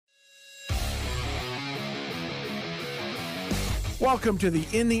Welcome to the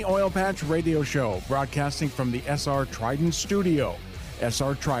In the Oil Patch radio show, broadcasting from the SR Trident studio.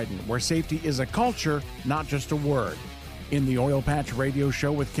 SR Trident, where safety is a culture, not just a word. In the Oil Patch radio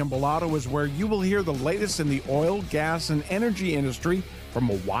show with Kim Bellotto is where you will hear the latest in the oil, gas, and energy industry from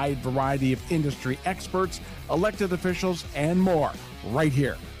a wide variety of industry experts, elected officials, and more, right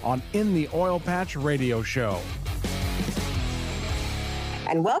here on In the Oil Patch radio show.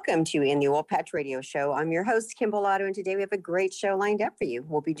 And welcome to In the Oil Patch Radio Show. I'm your host, Kim Bellotto, and today we have a great show lined up for you.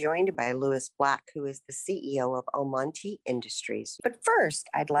 We'll be joined by Lewis Black, who is the CEO of Almonte Industries. But first,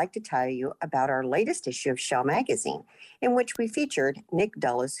 I'd like to tell you about our latest issue of Shell Magazine, in which we featured Nick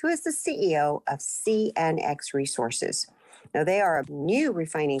Dulles, who is the CEO of CNX Resources. Now, they are a new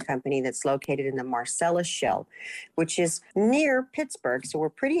refining company that's located in the Marcellus Shale, which is near Pittsburgh. So we're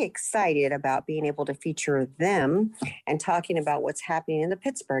pretty excited about being able to feature them and talking about what's happening in the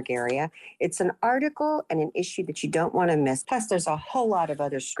Pittsburgh area. It's an article and an issue that you don't want to miss. Plus, there's a whole lot of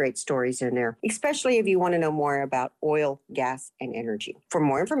other great stories in there, especially if you want to know more about oil, gas, and energy. For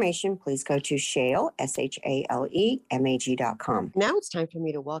more information, please go to shale, SHALEMAG.com. Now it's time for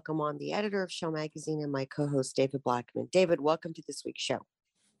me to welcome on the editor of Shell Magazine and my co-host, David Blackman. David, welcome to this week's show.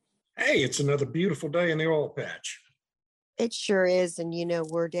 Hey, it's another beautiful day in the oil patch. It sure is. And, you know,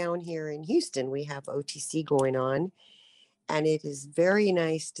 we're down here in Houston. We have OTC going on. And it is very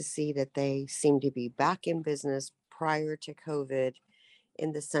nice to see that they seem to be back in business prior to COVID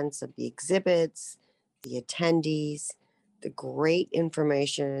in the sense of the exhibits, the attendees, the great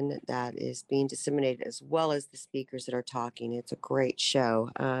information that is being disseminated, as well as the speakers that are talking. It's a great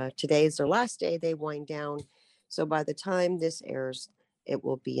show. Today is their last day. They wind down. So by the time this airs, it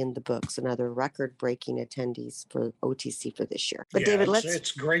will be in the books, another record-breaking attendees for OTC for this year. But David,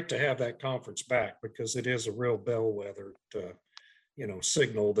 it's great to have that conference back because it is a real bellwether to,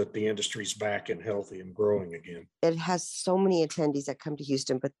 signal that the industry's back and healthy and growing again. It has so many attendees that come to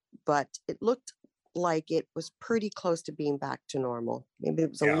Houston, but it looked like it was pretty close to being back to normal. Maybe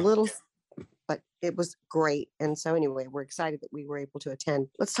it was a little, but it was great. And so anyway, we're excited that we were able to attend.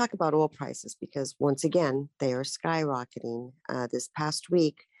 Let's talk about oil prices because once again, they are skyrocketing this past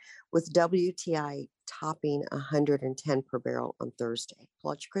week with WTI topping 110 per barrel on Thursday.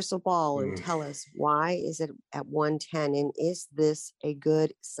 Pull out your crystal ball and tell us, why is it at 110? And is this a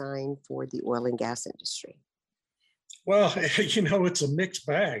good sign for the oil and gas industry? Well, it's a mixed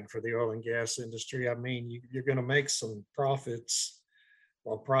bag for the oil and gas industry. I mean, you're going to make some profits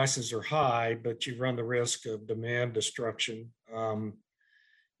while prices are high, but you run the risk of demand destruction, and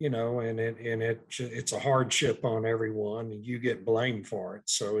it's a hardship on everyone, and you get blamed for it.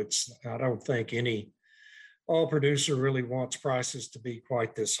 So I don't think any oil producer really wants prices to be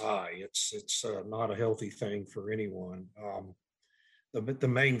quite this high. It's not a healthy thing for anyone. The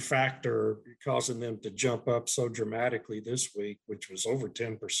main factor causing them to jump up so dramatically this week, which was over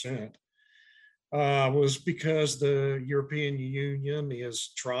 10%, was because the European Union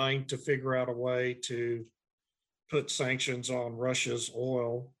is trying to figure out a way to put sanctions on Russia's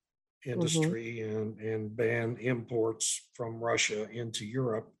oil industry and ban imports from Russia into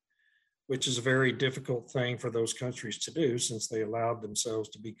Europe, which is a very difficult thing for those countries to do since they allowed themselves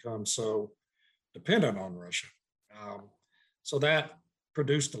to become so dependent on Russia. So that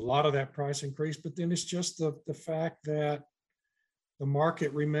produced a lot of that price increase, but then it's just the fact that the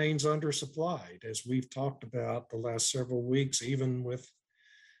market remains undersupplied, as we've talked about the last several weeks, even with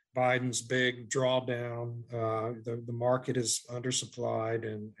Biden's big drawdown. The market is undersupplied,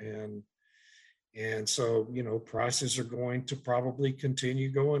 and so prices are going to probably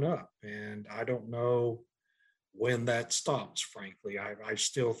continue going up. And I don't know when that stops, frankly. I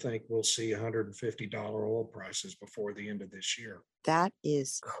still think we'll see $150 oil prices before the end of this year. That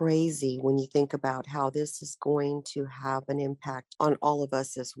is crazy when you think about how this is going to have an impact on all of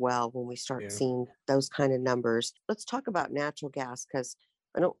us as well when we start seeing those kind of numbers. Let's talk about natural gas, because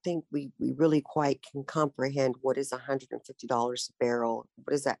I don't think we really quite can comprehend what is $150 a barrel.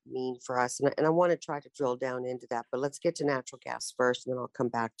 What does that mean for us? And I want to try to drill down into that, but let's get to natural gas first, and then I'll come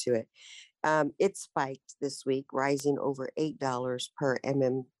back to it. It spiked this week, rising over $8 per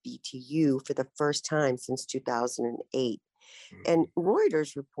MMBTU for the first time since 2008. And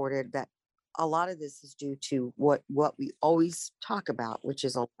Reuters reported that a lot of this is due to what we always talk about, which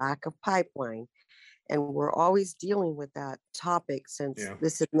is a lack of pipeline. And we're always dealing with that topic since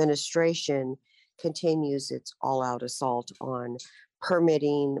this administration continues its all-out assault on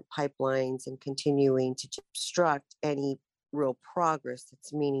permitting pipelines and continuing to obstruct any real progress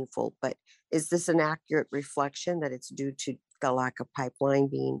that's meaningful. But is this an accurate reflection that it's due to the lack of pipeline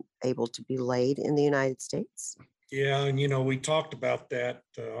being able to be laid in the United States? Yeah, and we talked about that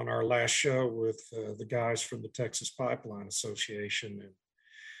on our last show with the guys from the Texas Pipeline Association, and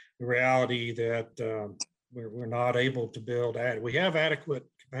the reality that we're not able to build. We have adequate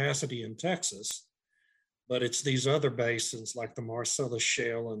capacity in Texas, but it's these other basins like the Marcellus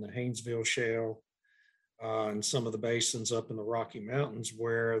Shale and the Haynesville Shale, and some of the basins up in the Rocky Mountains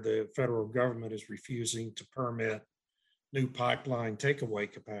where the federal government is refusing to permit new pipeline takeaway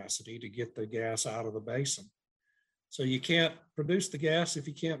capacity to get the gas out of the basin. So you can't produce the gas if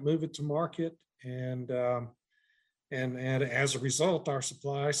you can't move it to market, and as a result, our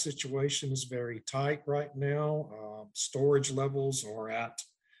supply situation is very tight right now. Storage levels are at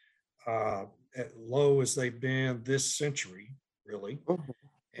low as they've been this century, really,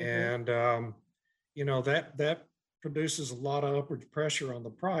 and that produces a lot of upward pressure on the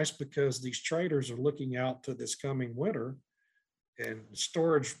price because these traders are looking out to this coming winter, and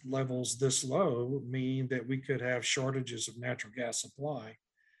storage levels this low mean that we could have shortages of natural gas supply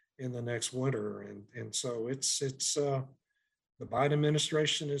in the next winter. And so it's the Biden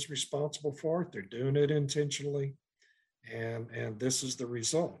administration is responsible for it. They're doing it intentionally. And this is the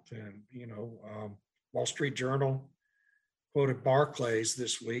result. And, Wall Street Journal quoted Barclays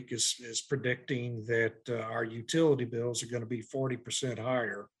this week is predicting that our utility bills are going to be 40%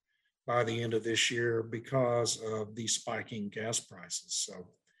 higher by the end of this year because of the spiking gas prices. So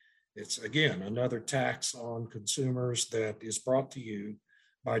it's, again, another tax on consumers that is brought to you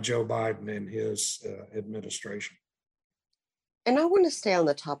by Joe Biden and his administration. And I want to stay on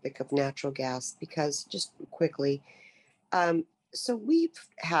the topic of natural gas because just quickly, so we've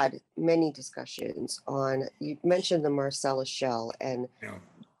had many discussions on, you mentioned the Marcellus Shale, and,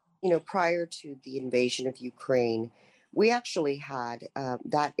 prior to the invasion of Ukraine, we actually had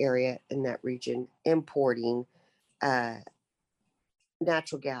that area in that region importing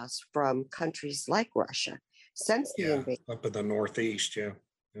natural gas from countries like Russia. Since the invasion, up in the Northeast,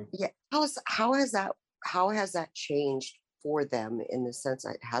 how has that changed for them in the sense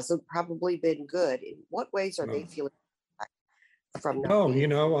that it hasn't probably been good? In what ways are they feeling from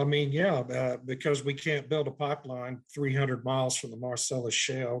because we can't build a pipeline 300 miles from the Marcellus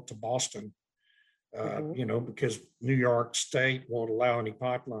Shale to Boston, because New York State won't allow any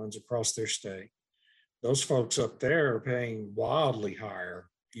pipelines across their state. Those folks up there are paying wildly higher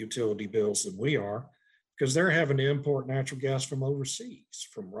utility bills than we are because they're having to import natural gas from overseas,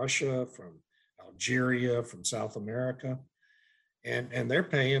 from Russia, from Algeria, from South America. And they're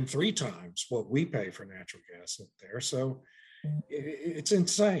paying 3 times what we pay for natural gas up there. So it's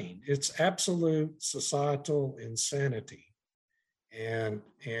insane. It's absolute societal insanity. And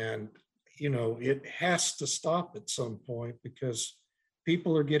it has to stop at some point because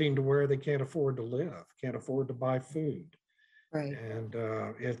people are getting to where they can't afford to live, can't afford to buy food. Right. And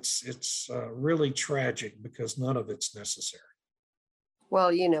it's really tragic because none of it's necessary.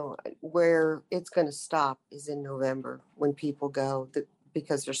 Well, where it's going to stop is in November when people go,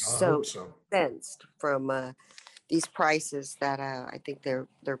 because they're so incensed from these prices that I think their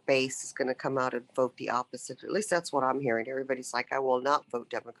base is going to come out and vote the opposite. At least that's what I'm hearing. Everybody's like, I will not vote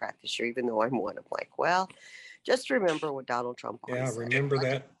Democrat this year, even though I'm one. I'm like, well, just remember what Donald Trump always said. Remember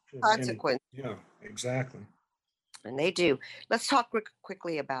that. Consequence. Yeah, exactly. And they do. Let's talk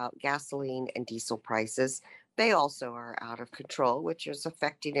quickly about gasoline and diesel prices. They also are out of control, which is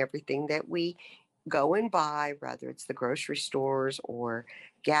affecting everything that we go and buy, whether it's the grocery stores or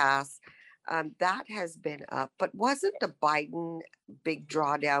gas. That has been up. But wasn't the Biden big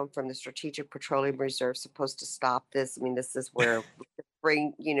drawdown from the Strategic Petroleum Reserve supposed to stop this? I mean, this is where we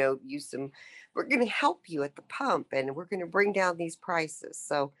bring, we're going to help you at the pump and we're going to bring down these prices.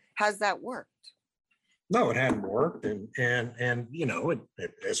 So has that worked? No, it hadn't worked, and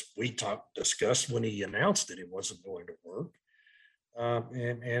as we discussed when he announced it wasn't going to work,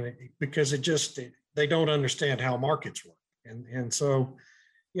 because they don't understand how markets work, and so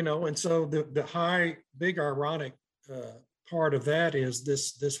the big ironic part of that is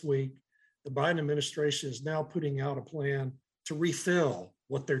this week the Biden administration is now putting out a plan to refill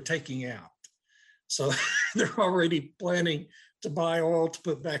what they're taking out, so they're already planning to buy oil to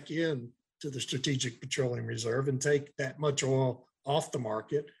put back in to the Strategic Petroleum Reserve and take that much oil off the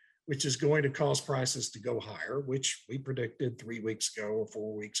market, which is going to cause prices to go higher, which we predicted 3 weeks ago or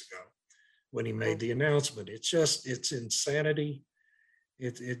 4 weeks ago when he made the announcement. It's insanity.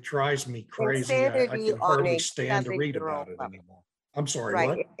 It drives me crazy. I can hardly stand to read about it anymore. I'm sorry,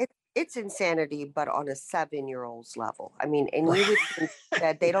 right. What? It's insanity, but on a 7-year-old's level. I mean, and you would think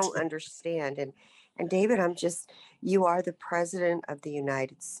that they don't understand. And David, you are the president of the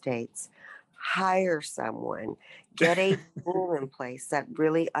United States. hire someone, get a team in place that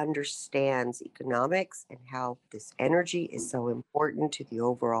really understands economics and how this energy is so important to the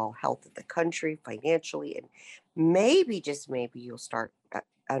overall health of the country financially. And maybe, just maybe, you'll start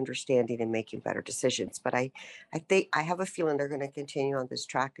understanding and making better decisions. But I think I have a feeling they're going to continue on this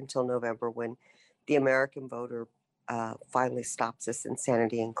track until November, when the American voter finally stops this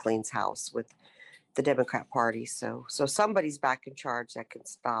insanity and cleans house with the Democrat Party. So somebody's back in charge that can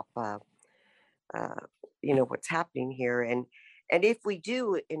stop, what's happening here. And if we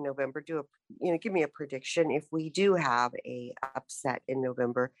do in November, give me a prediction. If we do have a upset in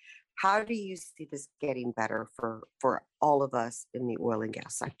November, how do you see this getting better for all of us in the oil and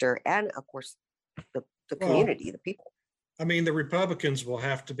gas sector, and of course the community, the people? I mean, the Republicans will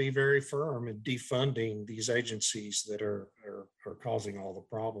have to be very firm in defunding these agencies that are causing all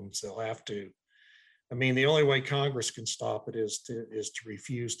the problems. They'll have to. I mean, the only way Congress can stop it is to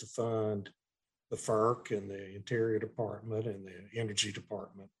refuse to fund the FERC and the Interior Department and the Energy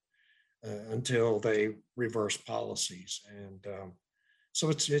Department until they reverse policies. And so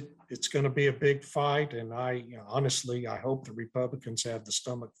it's going to be a big fight. And honestly, I hope the Republicans have the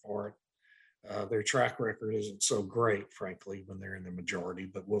stomach for it. Their track record isn't so great, frankly, when they're in the majority,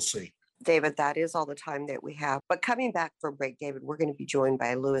 but we'll see. David, that is all the time that we have. But coming back from break, David, we're going to be joined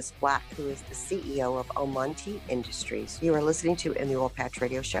by Louis Black, who is the CEO of Almonte Industries. You are listening to In the Oil Patch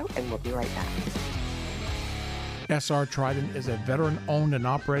Radio Show, and we'll be right back. SR Trident is a veteran-owned and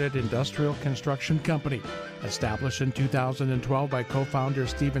operated industrial construction company. Established in 2012 by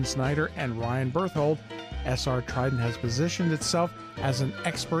co-founders Stephen Snyder and Ryan Berthold, SR Trident has positioned itself as an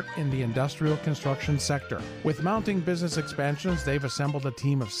expert in the industrial construction sector. With mounting business expansions, they've assembled a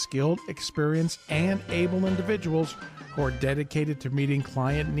team of skilled, experienced, and able individuals who are dedicated to meeting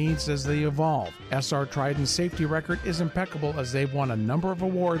client needs as they evolve. SR Trident's safety record is impeccable, as they've won a number of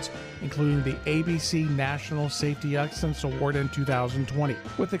awards, including the ABC National Safety Excellence Award in 2020.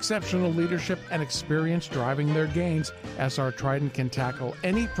 With exceptional leadership and experience driving their gains, SR Trident can tackle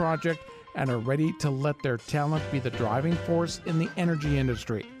any project and are ready to let their talent be the driving force in the energy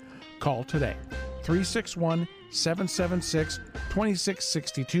industry. Call today,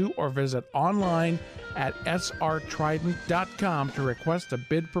 361-776-2662, or visit online at srtrident.com to request a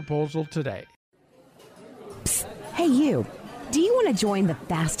bid proposal today. Psst. Hey, you. Do you want to join the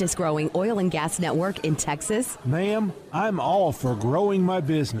fastest growing oil and gas network in Texas? Ma'am, I'm all for growing my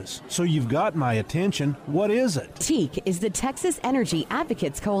business, so you've got my attention. What is it? TEAC is the Texas Energy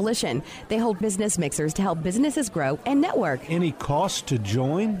Advocates Coalition. They hold business mixers to help businesses grow and network. Any cost to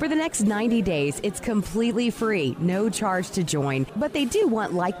join? For the next 90 days, it's completely free, no charge to join. But they do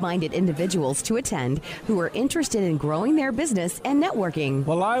want like-minded individuals to attend who are interested in growing their business and networking.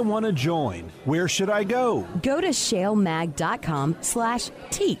 Well, I want to join. Where should I go? Go to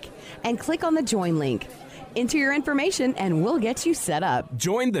shalemag.com/TEAC and click on the join link. Enter your information and we'll get you set up.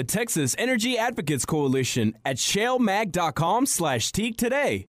 Join the Texas Energy Advocates Coalition at shalemag.com/TEAC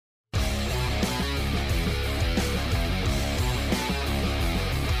today.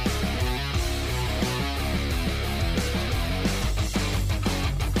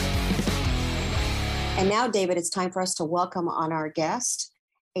 And now, David, it's time for us to welcome on our guest,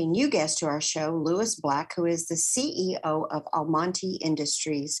 a new guest to our show, Louis Black, who is the CEO of Almonte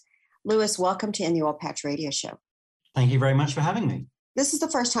Industries. Louis, welcome to In the Oil Patch Radio Show. Thank you very much for having me. This is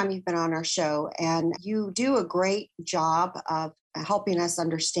the first time you've been on our show, and you do a great job of helping us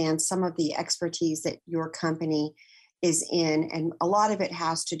understand some of the expertise that your company is in. And a lot of it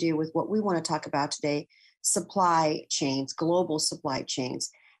has to do with what we want to talk about today, supply chains, global supply chains.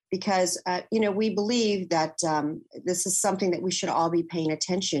 Because, we believe that this is something that we should all be paying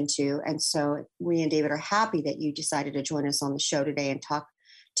attention to. And so we and David are happy that you decided to join us on the show today and talk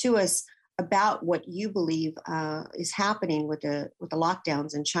to us about what you believe is happening with the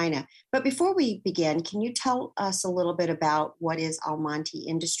lockdowns in China. But before we begin, can you tell us a little bit about what is Almonte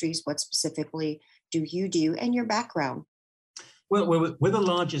Industries? What specifically do you do, and your background? Well, we're the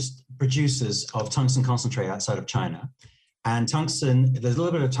largest producers of tungsten concentrate outside of China. And tungsten, there's a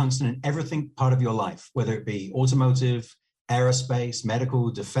little bit of tungsten in everything part of your life, whether it be automotive, aerospace,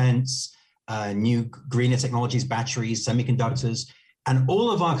 medical, defense, new greener technologies, batteries, semiconductors. And all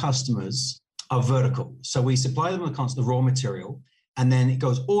of our customers are vertical. So we supply them with the raw material, and then it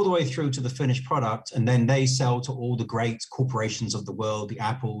goes all the way through to the finished product. And then they sell to all the great corporations of the world, the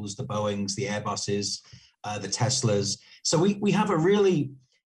Apples, the Boeings, the Airbuses, the Teslas. So we have a very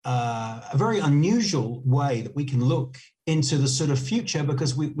unusual way that we can look into the sort of future,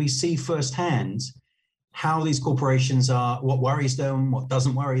 because we see firsthand how these corporations are, what worries them, what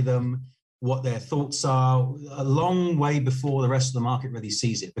doesn't worry them, what their thoughts are, a long way before the rest of the market really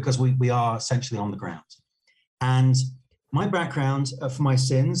sees it, because we are essentially on the ground. And my background for my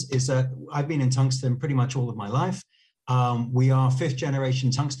sins is that I've been in tungsten pretty much all of my life. We are 5th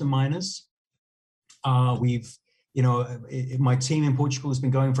generation tungsten miners. My team in Portugal has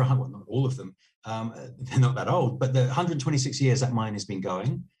been going for, well, not all of them, they're not that old, but the 126 years that mine has been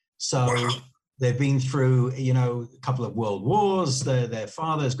going. So they've been through, a couple of world wars, their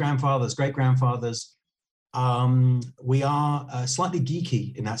fathers, grandfathers, great-grandfathers. We are slightly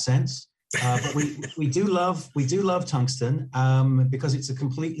geeky in that sense, but we do love tungsten because it's a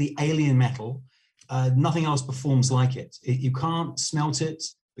completely alien metal. Nothing else performs like it. You can't smelt it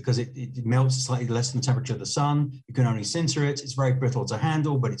because it melts slightly less than the temperature of the sun. You can only sinter it. It's very brittle to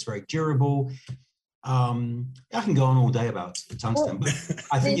handle, but it's very durable. I can go on all day about tungsten, but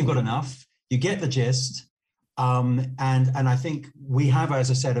I think you've got enough. You get the gist. And I think we have, as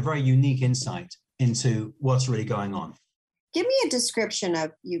I said, a very unique insight into what's really going on. Give me a description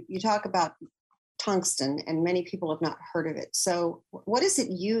of, you talk about tungsten, and many people have not heard of it. So what is it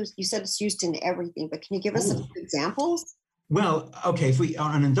used? You said it's used in everything, but can you give us some examples? Well, okay, if we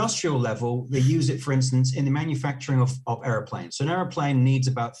on an industrial level, they use it, for instance, in the manufacturing of airplanes. So an airplane needs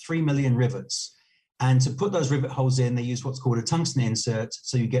about 3 million rivets. And to put those rivet holes in, they use what's called a tungsten insert,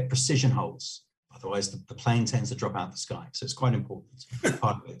 so you get precision holes. Otherwise, the plane tends to drop out of the sky. So it's quite important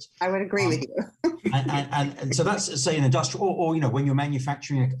part of it. I would agree with you. and so that's, say, an industrial, or when you're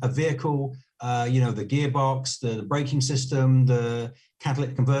manufacturing a vehicle, the gearbox, the braking system, the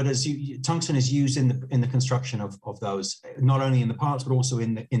catalytic converters, tungsten is used in the construction of those, not only in the parts, but also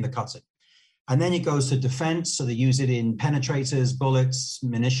in the cutting. And then it goes to defense. So they use it in penetrators, bullets,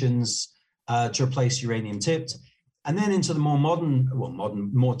 munitions, to replace uranium tipped. And then into the more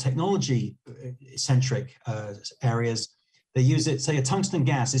more technology-centric areas, they use it, say a tungsten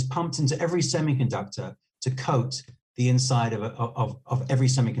gas is pumped into every semiconductor to coat the inside of every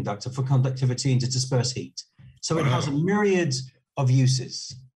semiconductor for conductivity and to disperse heat. So it has a myriad of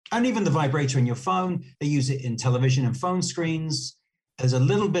uses. And even the vibrator in your phone, they use it in television and phone screens. There's a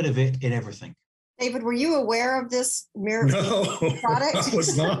little bit of it in everything. David, were you aware of this product? I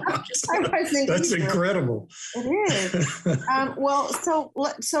was not. I wasn't That's either. incredible. It is. So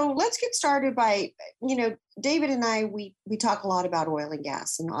let's get started by, David and I, we talk a lot about oil and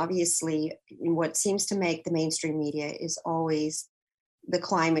gas, and obviously what seems to make the mainstream media is always the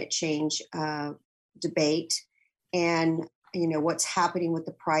climate change debate and, what's happening with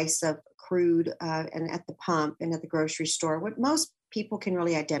the price of crude and at the pump and at the grocery store, what most people can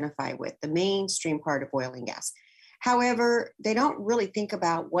really identify with, the mainstream part of oil and gas. However, they don't really think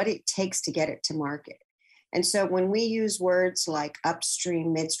about what it takes to get it to market. And so when we use words like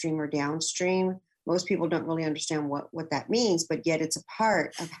upstream, midstream, or downstream, most people don't really understand what that means, but yet it's a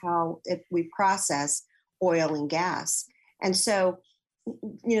part of how we process oil and gas. And so,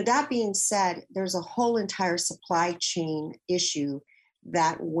 that being said, there's a whole entire supply chain issue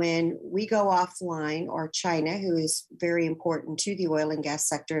that when we go offline, or China, who is very important to the oil and gas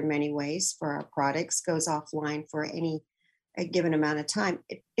sector in many ways for our products, goes offline for a given amount of time,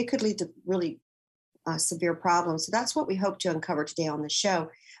 it could lead to really severe problems. So that's what we hope to uncover today on the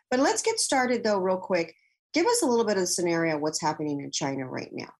show. But let's get started, though, real quick. Give us a little bit of the scenario of what's happening in China right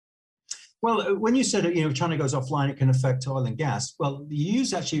now. Well, when you said, if China goes offline, it can affect oil and gas. Well, you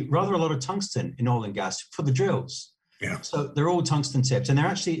use actually rather a lot of tungsten in oil and gas for the drills. Yeah. So they're all tungsten tipped, and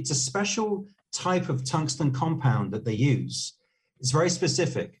it's a special type of tungsten compound that they use. It's very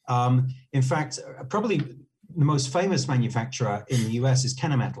specific. In fact, probably the most famous manufacturer in the US is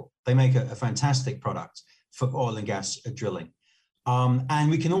Kennametal. They make a fantastic product for oil and gas drilling.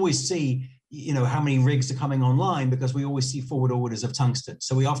 And we can always see, how many rigs are coming online because we always see forward orders of tungsten.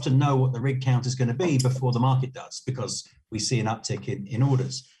 So we often know what the rig count is going to be before the market does, because we see an uptick in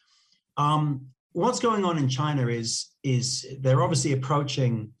orders. What's going on in China is they're obviously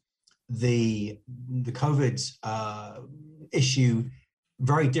approaching the COVID issue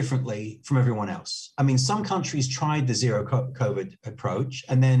very differently from everyone else. I mean, some countries tried the zero COVID approach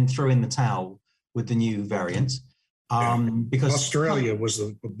and then threw in the towel with the new variant. Because Australia was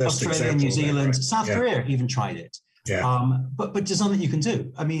the best example. Australia, New Zealand, right? South Korea even tried it. Yeah. But there's nothing you can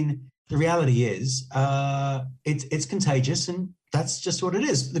do. I mean, the reality is it's contagious, and that's just what it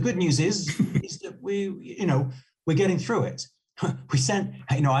is. The good news is that we're getting through it. We sent,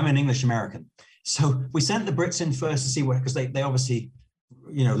 I'm an English American, so we sent the Brits in first to see what, because they obviously,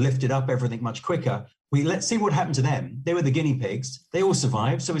 lifted up everything much quicker. Let's see what happened to them. They were the guinea pigs. They all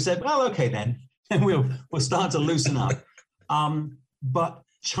survived. So we said, well, okay then, and we'll start to loosen up. But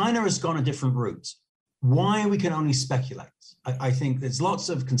China has gone a different route. why we can only speculate. I think there's lots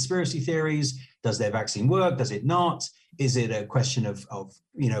of conspiracy theories. Does their vaccine work? Does it not? Is it a question of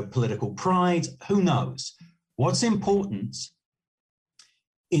political pride? Who knows? What's important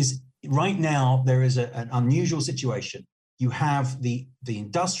is right now there is an unusual situation. You have the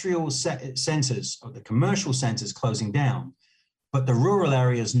industrial centers or the commercial centers closing down, but the rural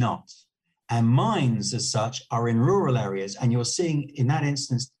areas not. And mines as such are in rural areas. And you're seeing in that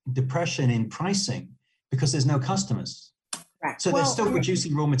instance, depression in pricing because there's no customers. Right. So they're still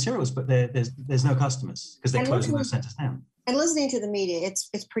producing raw materials, but there's no customers because they're closing those centers down. And listening to the media, it's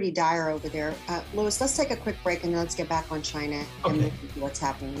pretty dire over there. Louis, let's take a quick break and then let's get back on China and what's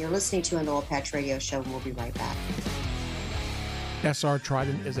happening. You're listening to an Oil Patch Radio Show, and we'll be right back. SR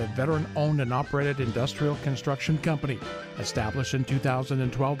Trident is a veteran-owned and operated industrial construction company. Established in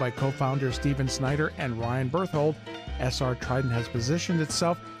 2012 by co-founders Stephen Snyder and Ryan Berthold, SR Trident has positioned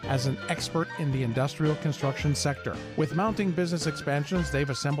itself as an expert in the industrial construction sector. With mounting business expansions, they've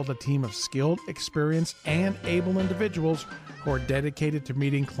assembled a team of skilled, experienced, and able individuals who are dedicated to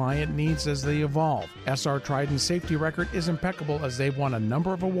meeting client needs as they evolve. SR Trident's safety record is impeccable as they've won a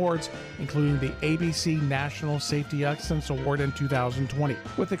number of awards, including the ABC National Safety Excellence Award in 2020.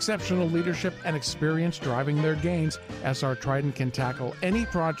 With exceptional leadership and experience driving their gains, SR Trident can tackle any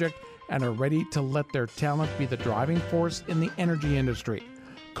project and are ready to let their talent be the driving force in the energy industry.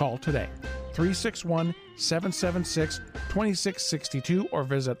 Call today, 361-776-2662, or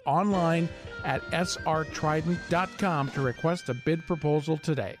visit online at srtrident.com to request a bid proposal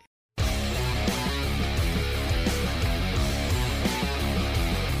today.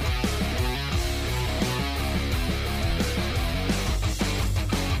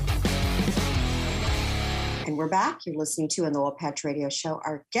 And we're back. You're listening to an Oil Patch Radio Show.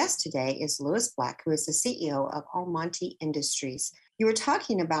 Our guest today is Louis Black, who is the CEO of Almonte Industries. You were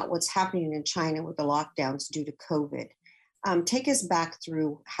talking about what's happening in China with the lockdowns due to COVID. Take us back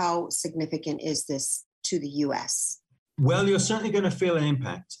through how significant is this to the U.S.? Well, you're certainly going to feel an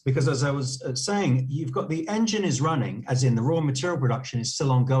impact because, as I was saying, you've got the engine is running, as in the raw material production is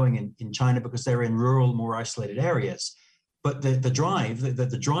still ongoing in China because they're in rural, more isolated areas. But the driver,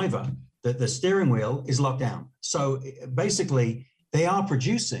 the steering wheel is locked down. So basically, they are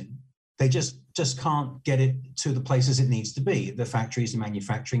producing. They just can't get it to the places it needs to be. The factories are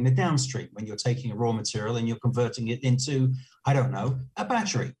manufacturing the downstream when you're taking a raw material and you're converting it into, I don't know, a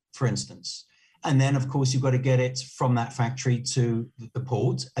battery, for instance. And then, of course, you've got to get it from that factory to the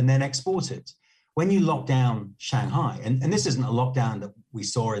port and then export it. When you lock down Shanghai, and this isn't a lockdown that we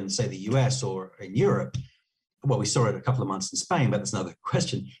saw in, say, the US or in Europe. Well, we saw it a couple of months in Spain, but that's another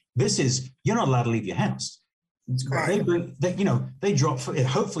question. This is, you're not allowed to leave your house. That's correct. They drop food.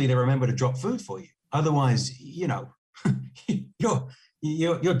 Hopefully they remember to drop food for you. Otherwise, you're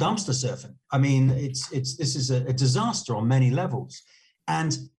dumpster surfing. I mean, this is a disaster on many levels.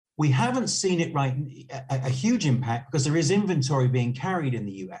 And we haven't seen it a huge impact because there is inventory being carried in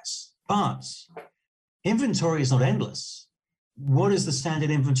the US. But inventory is not endless. What is the standard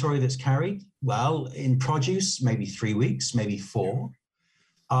inventory that's carried? Well, in produce, maybe 3 weeks, maybe 4.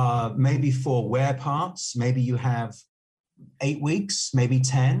 Maybe for wear parts, maybe you have 8 weeks, maybe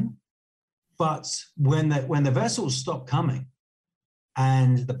 10. But when the vessels stop coming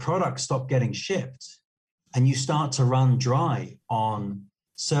and the products stop getting shipped and you start to run dry on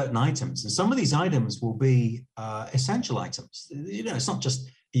certain items, and some of these items will be essential items. It's not just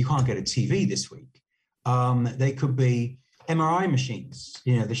you can't get a TV this week. They could be MRI machines,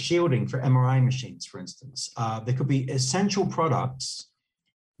 the shielding for MRI machines, for instance. There could be essential products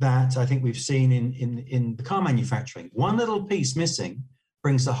that I think we've seen in the car manufacturing. One little piece missing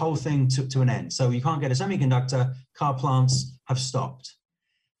brings the whole thing to an end. So you can't get a semiconductor, car plants have stopped.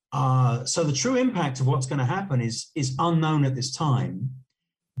 So the true impact of what's going to happen is unknown at this time,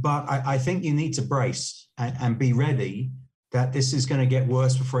 but I think you need to brace and be ready that this is going to get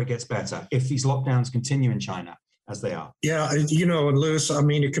worse before it gets better if these lockdowns continue in China as they are. Yeah, and Louis, I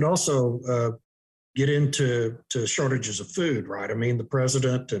mean, it could also get into shortages of food, right? I mean, the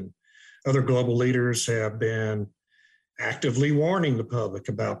president and other global leaders have been actively warning the public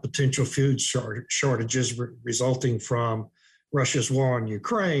about potential food shortages resulting from Russia's war on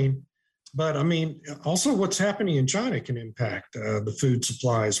Ukraine. But I mean, also what's happening in China can impact the food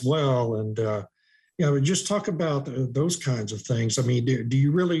supply as well. And, just talk about those kinds of things. I mean, do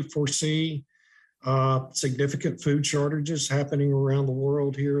you really foresee significant food shortages happening around the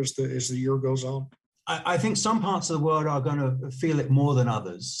world here as the year goes on? I think some parts of the world are going to feel it more than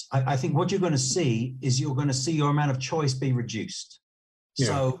others. I think what you're going to see is you're going to see your amount of choice be reduced. Yeah.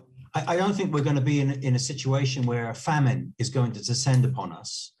 So I don't think we're going to be in a situation where a famine is going to descend upon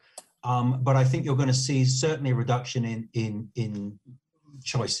us. But I think you're going to see certainly a reduction in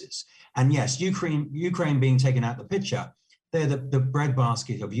choices. And yes, Ukraine being taken out of the picture, they're the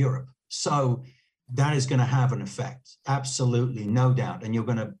breadbasket of Europe. So that is going to have an effect, absolutely, no doubt. And you're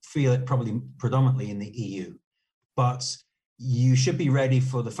going to feel it probably predominantly in the EU. But you should be ready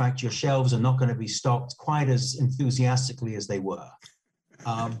for the fact your shelves are not going to be stocked quite as enthusiastically as they were.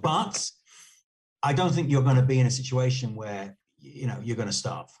 But I don't think you're going to be in a situation where, you're going to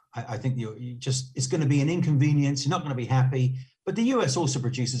starve. I think it's going to be an inconvenience. You're not going to be happy. But the US also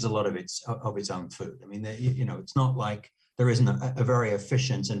produces a lot of its own food. I mean, it's not like there isn't a very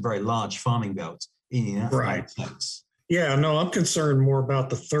efficient and very large farming belt in the United States. Yeah, no, I'm concerned more about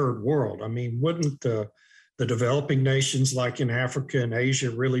the third world. I mean, wouldn't the developing nations like in Africa and Asia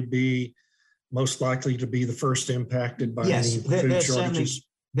really be most likely to be the first impacted by any food shortages?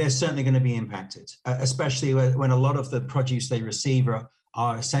 They're certainly going to be impacted, especially when a lot of the produce they receive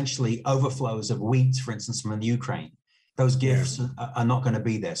are essentially overflows of wheat, for instance, from the Ukraine. Those gifts are not going to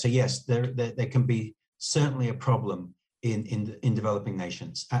be there. So yes, there can be certainly a problem in developing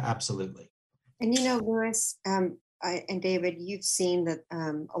nations. Absolutely. And Louis and David, you've seen that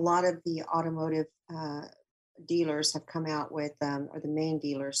a lot of the automotive dealers have come out with, or the main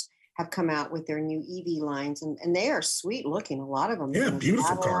dealers have come out with their new EV lines, and they are sweet looking. A lot of them,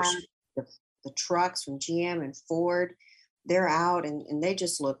 beautiful cars. The trucks from GM and Ford, they're out and they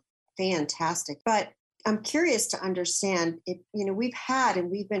just look fantastic. But I'm curious to understand if,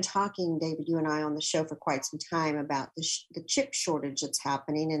 we've been talking, David, you and I on the show for quite some time about the chip shortage that's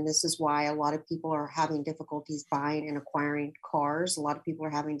happening. And this is why a lot of people are having difficulties buying and acquiring cars. A lot of people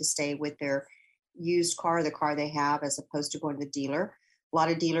are having to stay with their used car, the car they have, as opposed to going to the dealer. A lot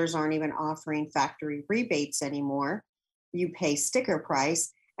of dealers aren't even offering factory rebates anymore. You pay sticker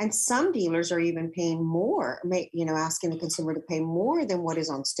price. And some dealers are even paying more, asking the consumer to pay more than what is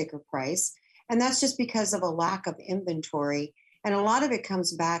on sticker price. And that's just because of a lack of inventory. And a lot of it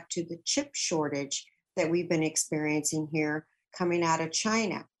comes back to the chip shortage that we've been experiencing here coming out of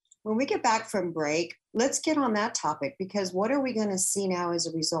China. When we get back from break, let's get on that topic, because what are we going to see now as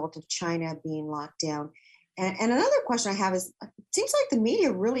a result of China being locked down? And another question I have is, it seems like the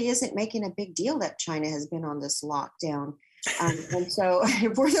media really isn't making a big deal that China has been on this lockdown. And so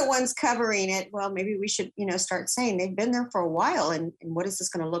if we're the ones covering it, well, maybe we should, start saying they've been there for a while. And what is this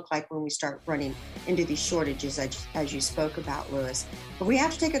going to look like when we start running into these shortages, as you spoke about, Louis? But we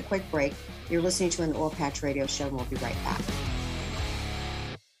have to take a quick break. You're listening to an Oil Patch Radio Show, and we'll be right back.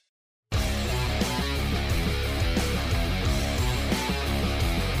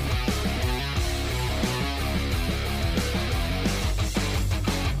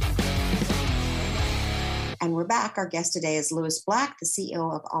 And we're back. Our guest today is Louis Black, the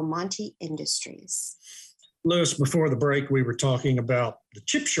CEO of Almonte Industries. Louis, before the break, we were talking about the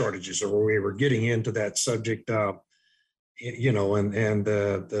chip shortages, or we were getting into that subject, and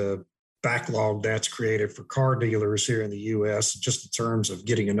the backlog that's created for car dealers here in the U.S., just in terms of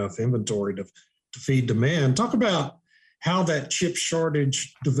getting enough inventory to feed demand. Talk about how that chip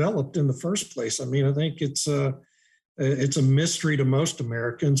shortage developed in the first place. I mean, I think it's a mystery to most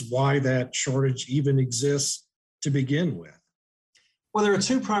Americans why that shortage even exists to begin with. Well, there are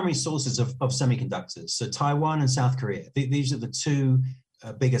two primary sources of semiconductors. So Taiwan and South Korea. These are the two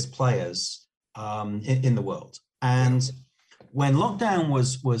biggest players in the world. And when lockdown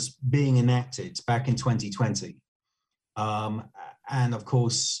was being enacted back in 2020, and of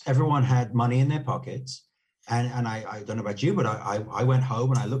course, everyone had money in their pockets. And I don't know about you, but I went home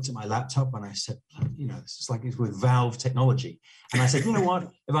and I looked at my laptop and I said, this is like it's with Valve technology. And I said, you know what,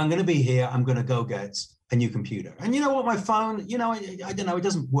 if I'm going to be here, I'm going to go get a new computer. And you know what, my phone, I don't know, it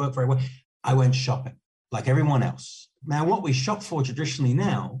doesn't work very well. I went shopping like everyone else. Now, what we shop for traditionally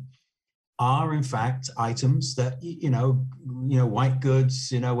now are in fact items that, white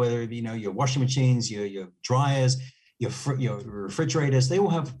goods, whether, your washing machines, your dryers, your refrigerators, they all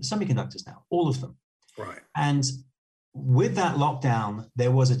have semiconductors now, all of them. Right. And with that lockdown,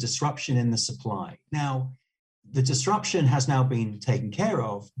 there was a disruption in the supply. Now, the disruption has now been taken care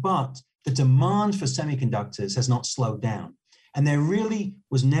of, but the demand for semiconductors has not slowed down. And there really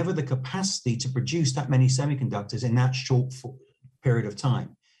was never the capacity to produce that many semiconductors in that short period of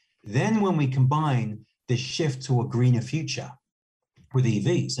time. Then when we combine this shift to a greener future with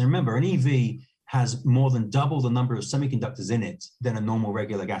EVs, and remember, an EV has more than double the number of semiconductors in it than a normal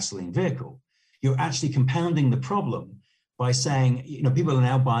regular gasoline vehicle. You're actually compounding the problem by saying, people are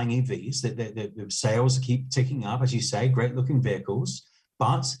now buying EVs, the sales keep ticking up, as you say, great looking vehicles,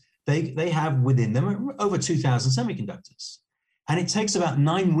 but they have within them over 2,000 semiconductors. And it takes about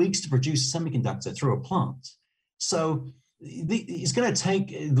 9 weeks to produce a semiconductor through a plant. So it's going to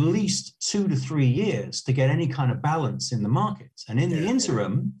take at least 2 to 3 years to get any kind of balance in the market. And in the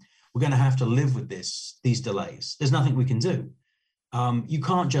interim, we're going to have to live with these delays. There's nothing we can do. You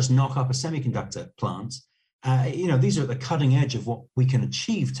can't just knock up a semiconductor plant. These are at the cutting edge of what we can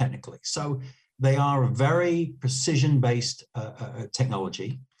achieve technically. So they are a very precision-based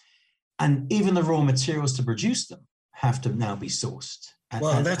technology. And even the raw materials to produce them have to now be sourced.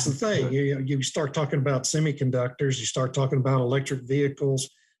 Well, that's the thing. You start talking about semiconductors, you start talking about electric vehicles,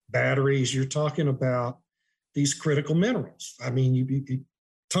 batteries, you're talking about these critical minerals. I mean,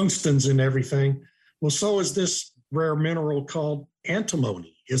 tungsten's in everything. Well, so is this rare mineral called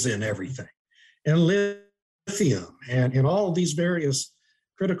antimony is in everything, and lithium, and all of these various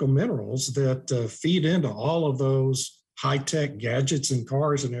critical minerals that feed into all of those high-tech gadgets and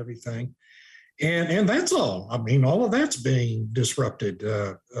cars and everything. And that's all. I mean, all of that's being disrupted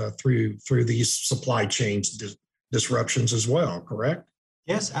through these supply chains disruptions as well, correct?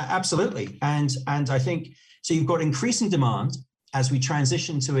 Yes, absolutely. And I think, so you've got increasing demand as we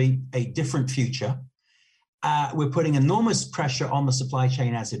transition to a different future. We're putting enormous pressure on the supply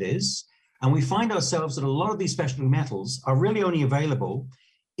chain as it is. And we find ourselves that a lot of these specialty metals are really only available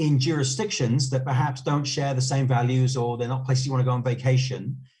in jurisdictions that perhaps don't share the same values, or they're not places you want to go on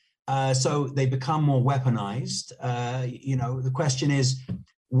vacation. So they become more weaponized. The question is,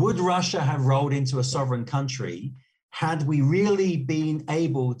 would Russia have rolled into a sovereign country had we really been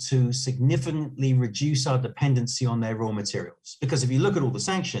able to significantly reduce our dependency on their raw materials? Because if you look at all the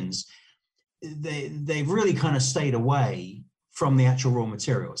sanctions, they've really kind of stayed away from the actual raw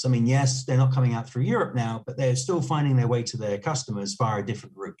materials. I mean, yes, they're not coming out through Europe now, but they're still finding their way to their customers via a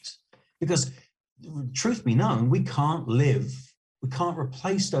different route. Because truth be known, we can't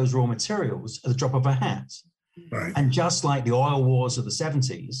replace those raw materials at the drop of a hat. Right. And just like the oil wars of the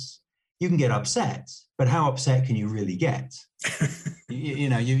 70s, you can get upset, but how upset can you really get?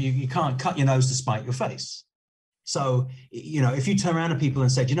 You can't cut your nose to spite your face. So, if you turn around to people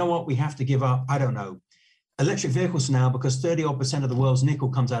and said, you know what, we have to give up, I don't know, electric vehicles now because 30% of the world's nickel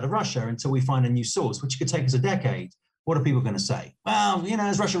comes out of Russia until we find a new source, which could take us a decade, what are people going to say? Well,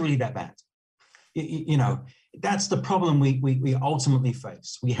 is Russia really that bad? That's the problem we ultimately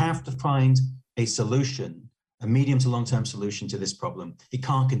face. We have to find a solution, a medium to long-term solution to this problem. It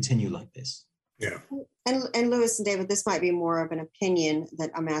can't continue like this. Yeah. And Lewis and David, this might be more of an opinion that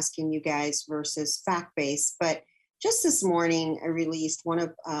I'm asking you guys versus fact-based, but just this morning I released one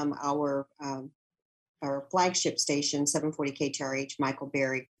of our flagship station, 740 KTRH, Michael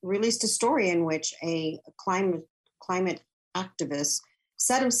Berry, released a story in which a climate activist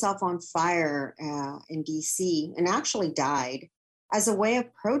set himself on fire in DC and actually died as a way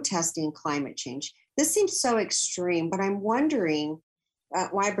of protesting climate change. This seems so extreme, but I'm wondering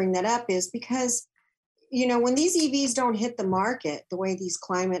why I bring that up is because, when these EVs don't hit the market the way these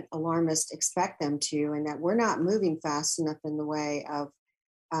climate alarmists expect them to, and that we're not moving fast enough in the way of,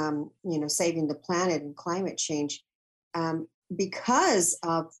 saving the planet and climate change, because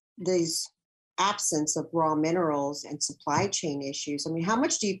of these absence of raw minerals and supply chain issues. I mean, how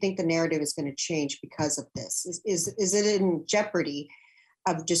much do you think the narrative is going to change because of this? Is it in jeopardy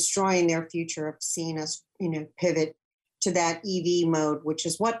of destroying their future, of seeing us, pivot to that EV mode, which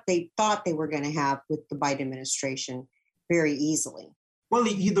is what they thought they were going to have with the Biden administration very easily? Well,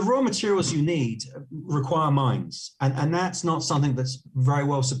 the raw materials you need require mines, and that's not something that's very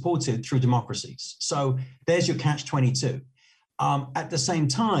well supported through democracies. So there's your catch-22. At the same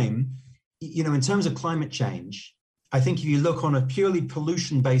time, in terms of climate change, I think if you look on a purely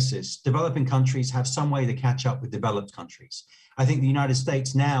pollution basis, developing countries have some way to catch up with developed countries. I think the United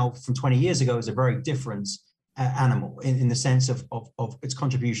States now, from 20 years ago, is a very different animal in the sense of its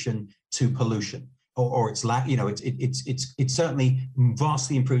contribution to pollution, or its lack. It's certainly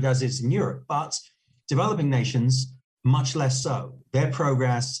vastly improved as is in Europe, but developing nations much less so. Their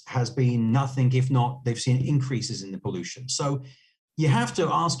progress has been nothing, if not they've seen increases in the pollution. So you have to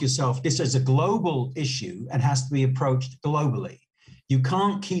ask yourself, this is a global issue and has to be approached globally. You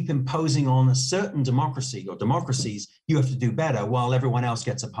can't keep imposing on a certain democracy or democracies, you have to do better while everyone else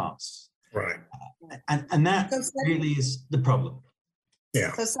gets a pass. Right. And that really is the problem.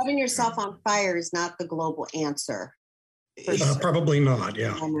 Yeah. So setting yourself on fire is not the global answer. Probably not.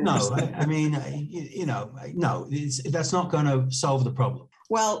 Yeah. No, I mean, no, that's not going to solve the problem.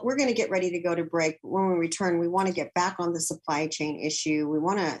 Well, we're going to get ready to go to break. When we return, we want to get back on the supply chain issue. We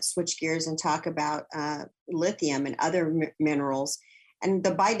want to switch gears and talk about lithium and other minerals and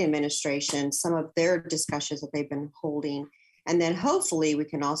the Biden administration, some of their discussions that they've been holding. And then hopefully we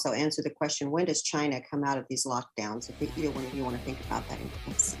can also answer the question, when does China come out of these lockdowns? If either one of you want to think about that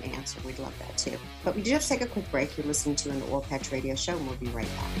as an answer, we'd love that too. But we do have to take a quick break. You're listening to an Oil Patch Radio Show, and we'll be right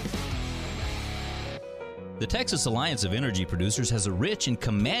back. The Texas Alliance of Energy Producers has a rich and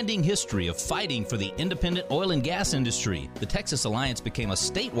commanding history of fighting for the independent oil and gas industry. The Texas Alliance became a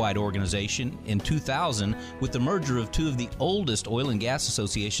statewide organization in 2000 with the merger of two of the oldest oil and gas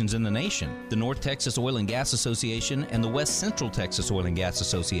associations in the nation, the North Texas Oil and Gas Association and the West Central Texas Oil and Gas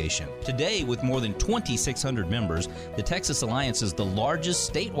Association. Today, with more than 2,600 members, the Texas Alliance is the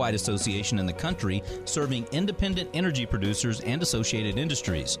largest statewide association in the country, serving independent energy producers and associated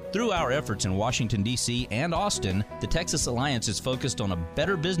industries. Through our efforts in Washington, D.C. and Austin, the Texas Alliance is focused on a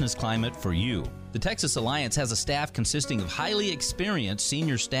better business climate for you. The Texas Alliance has a staff consisting of highly experienced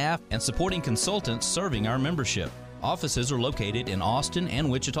senior staff and supporting consultants serving our membership. Offices are located in Austin and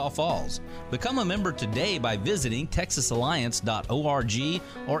Wichita Falls. Become a member today by visiting texasalliance.org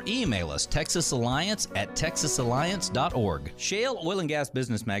or email us texasalliance@texasalliance.org. Shale Oil and Gas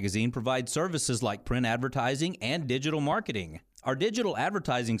Business Magazine provides services like print advertising and digital marketing. Our digital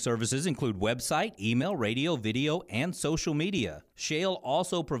advertising services include website, email, radio, video, and social media. Shale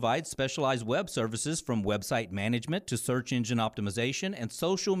also provides specialized web services from website management to search engine optimization and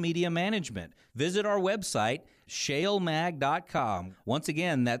social media management. Visit our website, shalemag.com. Once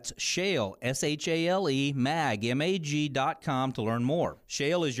again, that's Shale, S-H-A-L-E, mag, M-A-G.com to learn more.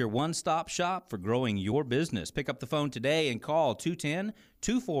 Shale is your one-stop shop for growing your business. Pick up the phone today and call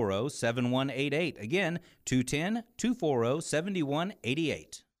 210-240-7188. Again,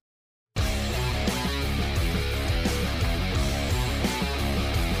 210-240-7188.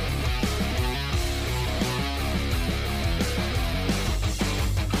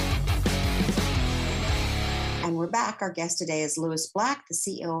 And we're back. Our guest today is Lewis Black, the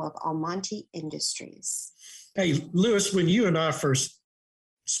CEO of Almonte Industries. Hey, Lewis, when you and I first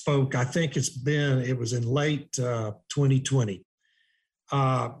spoke, I think it was in late 2020.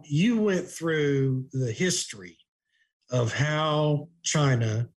 You went through the history of how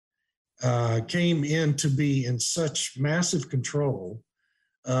China came in to be in such massive control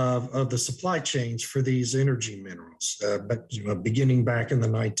of the supply chains for these energy minerals, beginning back in the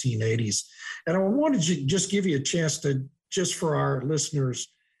 1980s. And I wanted to just give you a chance to, just for our listeners,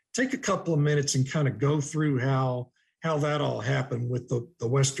 take a couple of minutes and kind of go through how that all happened with the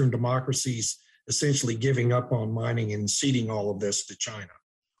Western democracies essentially giving up on mining and ceding all of this to China.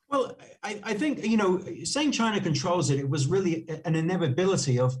 Well, I think, saying China controls it was really an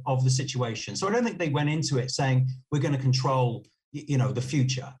inevitability of the situation. So I don't think they went into it saying we're going to control the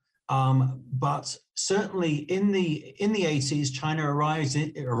future. But certainly in the 80s, China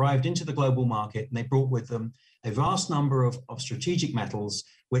arrived into the global market, and they brought with them a vast number of strategic metals,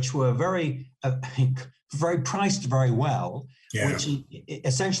 which were very priced very well, which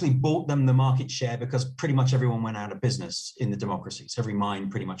essentially bought them the market share because pretty much everyone went out of business in the democracies. Every mine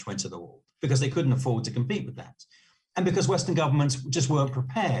pretty much went to the wall because they couldn't afford to compete with that. And because Western governments just weren't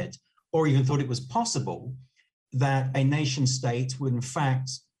prepared or even thought it was possible that a nation state would in fact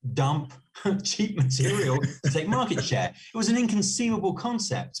dump cheap material to take market share. It was an inconceivable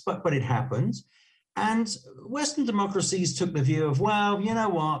concept, but it happened. And Western democracies took the view of, well, you know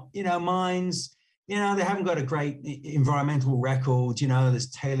what, mines, they haven't got a great environmental record,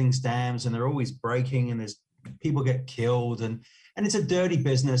 there's tailings dams and they're always breaking and there's people get killed and it's a dirty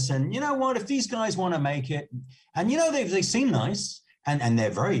business. And you know what, if these guys want to make it, and they seem nice, and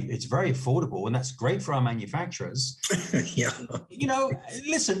it's very affordable, and that's great for our manufacturers. Yeah.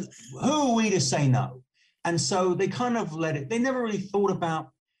 Listen, who are we to say no? And so they kind of let it. They never really thought about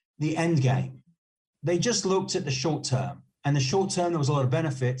the end game. They just looked at the short term, and the short term there was a lot of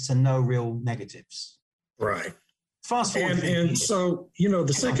benefits and no real negatives. Right. Fast forward. And so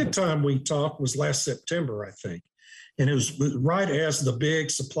the second time we talked was last September, I think, and it was right as the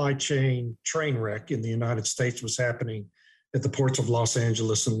big supply chain train wreck in the United States was happening at the ports of Los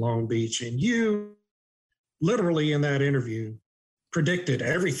Angeles and Long Beach. And you literally in that interview predicted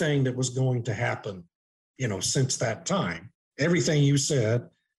everything that was going to happen, since that time. Everything you said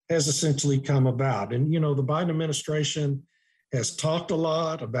has essentially come about. And, the Biden administration has talked a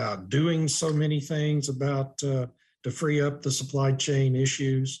lot about doing so many things about to free up the supply chain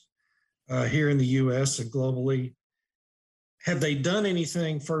issues here in the U.S. and globally. Have they done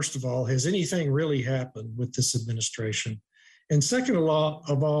anything, first of all? Has anything really happened with this administration? And second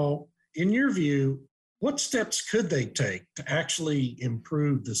of all, in your view, what steps could they take to actually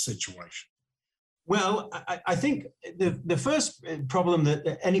improve the situation? Well, I think the first problem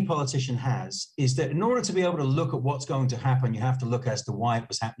that any politician has is that in order to be able to look at what's going to happen, you have to look as to why it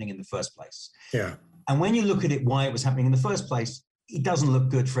was happening in the first place. Yeah. And when you look at it, why it was happening in the first place, it doesn't look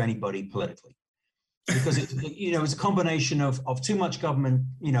good for anybody politically. Because it's a combination of too much government,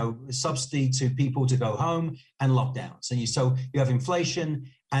 subsidy to people to go home and lockdowns. And so you have inflation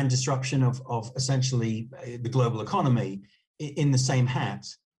and disruption of essentially the global economy in the same hat.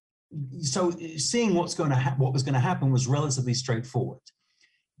 So seeing what was going to happen was relatively straightforward.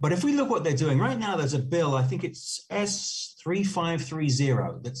 But if we look what they're doing right now, there's a bill, I think it's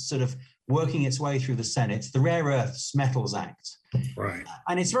S3530, that's sort of working its way through the Senate. It's the Rare Earths Metals Act. Right.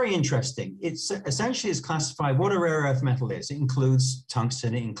 And it's very interesting. It's essentially is classified what a rare earth metal is. It includes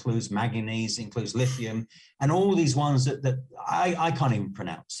tungsten, it includes manganese, it includes lithium, and all these ones that I can't even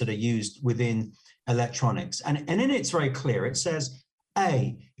pronounce that are used within electronics. And in it, it's very clear. It says,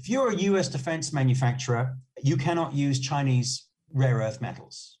 A, if you're a US defense manufacturer, you cannot use Chinese rare earth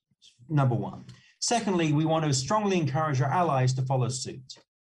metals, number one. Secondly, we want to strongly encourage our allies to follow suit.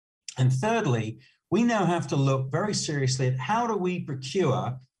 And thirdly, we now have to look very seriously at how do we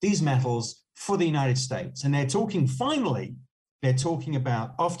procure these metals for the United States. And they're talking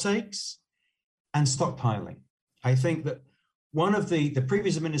about offtakes and stockpiling. I think that one of the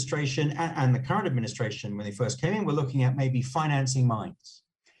previous administration and the current administration, when they first came in, were looking at maybe financing mines.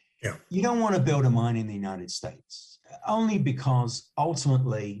 Yeah. You don't want to build a mine in the United States, only because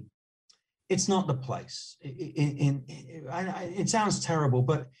ultimately it's not the place. It sounds terrible,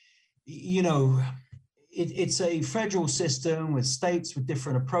 but it's a federal system with states with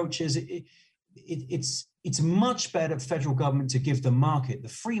different approaches. It's much better for federal government to give the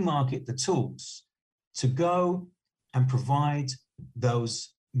free market, the tools to go and provide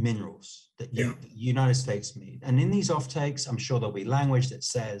those minerals that the United States need. And in these offtakes, I'm sure there'll be language that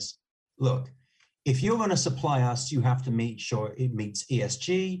says, look, if you're going to supply us, you have to make sure it meets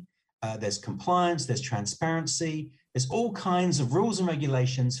ESG, there's compliance, there's transparency, there's all kinds of rules and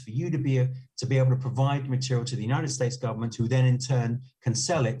regulations for you to be able to provide material to the United States government, who then in turn can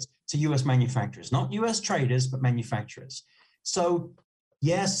sell it to US manufacturers, not US traders, but manufacturers. So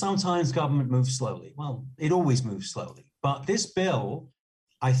yes, sometimes government moves slowly. Well, it always moves slowly. But this bill,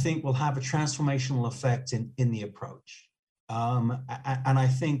 I think, will have a transformational effect in the approach. And I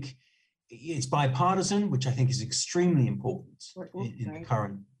think it's bipartisan, which I think is extremely important in the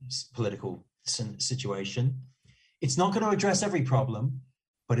current political situation. It's not going to address every problem,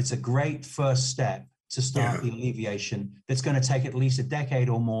 but it's a great first step to start the alleviation that's going to take at least a decade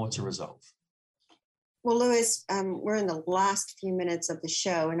or more to resolve. Well, Louis, we're in the last few minutes of the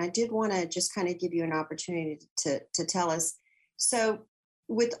show, and I did want to just kind of give you an opportunity to tell us. So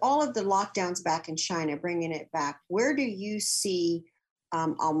with all of the lockdowns back in China, bringing it back, where do you see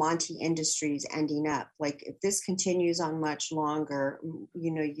Almonte Industries ending up? Like, if this continues on much longer,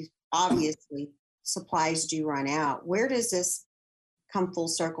 you obviously supplies do run out. Where does this come full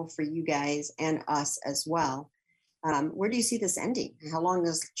circle for you guys and us as well? Where do you see this ending? How long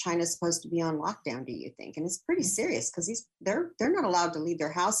is China supposed to be on lockdown, do you think? And it's pretty serious because they're not allowed to leave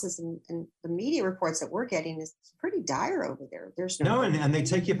their houses, and the media reports that we're getting is pretty dire over there. There's no and they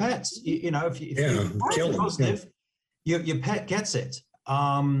take your pets. If you're positive, your pet gets it.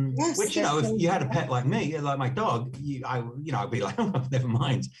 Which if you had a pet like me, like my dog, I'd be like, oh, never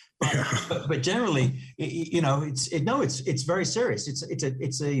mind. But generally, it's very serious.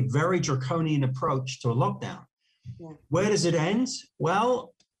 It's a very draconian approach to a lockdown. Yeah. Where does it end?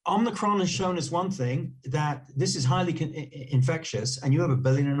 Well, Omicron has shown us one thing, that this is highly infectious, and you have 1.5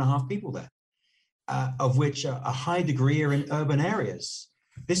 billion people there, of which a high degree are in urban areas.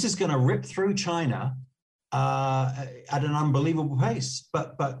 This is going to rip through China at an unbelievable pace.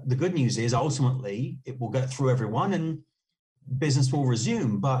 But the good news is, ultimately, it will get through everyone and business will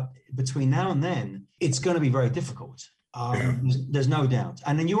resume. But between now and then, it's going to be very difficult. There's no doubt.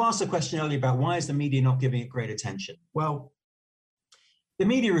 And then you asked a question earlier about why is the media not giving it great attention? Well, the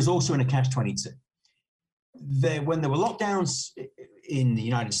media is also in a catch-22. When there were lockdowns in the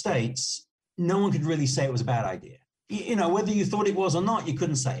United States, no one could really say it was a bad idea. Whether you thought it was or not, you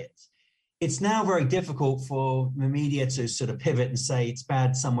couldn't say it. It's now very difficult for the media to sort of pivot and say it's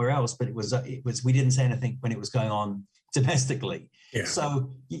bad somewhere else, but it was we didn't say anything when it was going on domestically. Yeah. So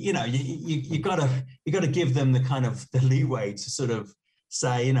you got to give them the kind of the leeway to sort of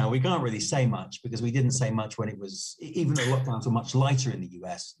say, we can't really say much because we didn't say much when it was, even the lockdowns were much lighter in the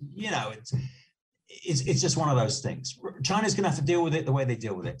US. It's just one of those things. China's going to have to deal with it the way they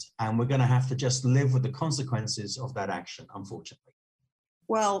deal with it, and we're going to have to just live with the consequences of that action, unfortunately.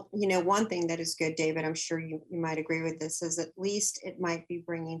 Well, one thing that is good, David, I'm sure you might agree with this, is at least it might be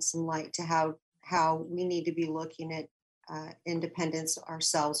bringing some light to how we need to be looking at independence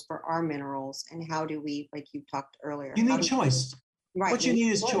ourselves for our minerals, and how do we, like you talked earlier. You need choice. Right. What you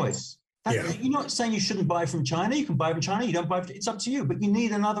need is choice. You're not saying you shouldn't buy from China. You can buy from China. You don't buy. It's up to you. But you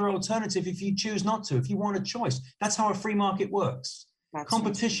need another alternative if you choose not to. If you want a choice, that's how a free market works.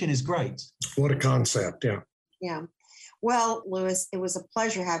 Competition is great. What a concept! Yeah. Yeah. Well, Louis, it was a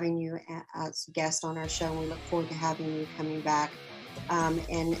pleasure having you as a guest on our show. We look forward to having you coming back.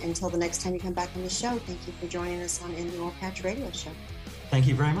 And until the next time you come back on the show, thank you for joining us on In the Oil Patch Radio Show. Thank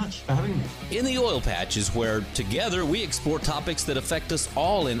you very much for having me. In the Oil Patch is where, together, we explore topics that affect us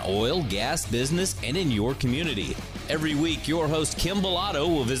all in oil, gas, business, and in your community. Every week, your host, Kim Bellotto,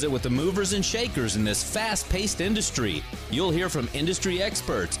 will visit with the movers and shakers in this fast-paced industry. You'll hear from industry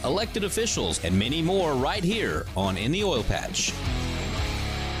experts, elected officials, and many more right here on In the Oil Patch.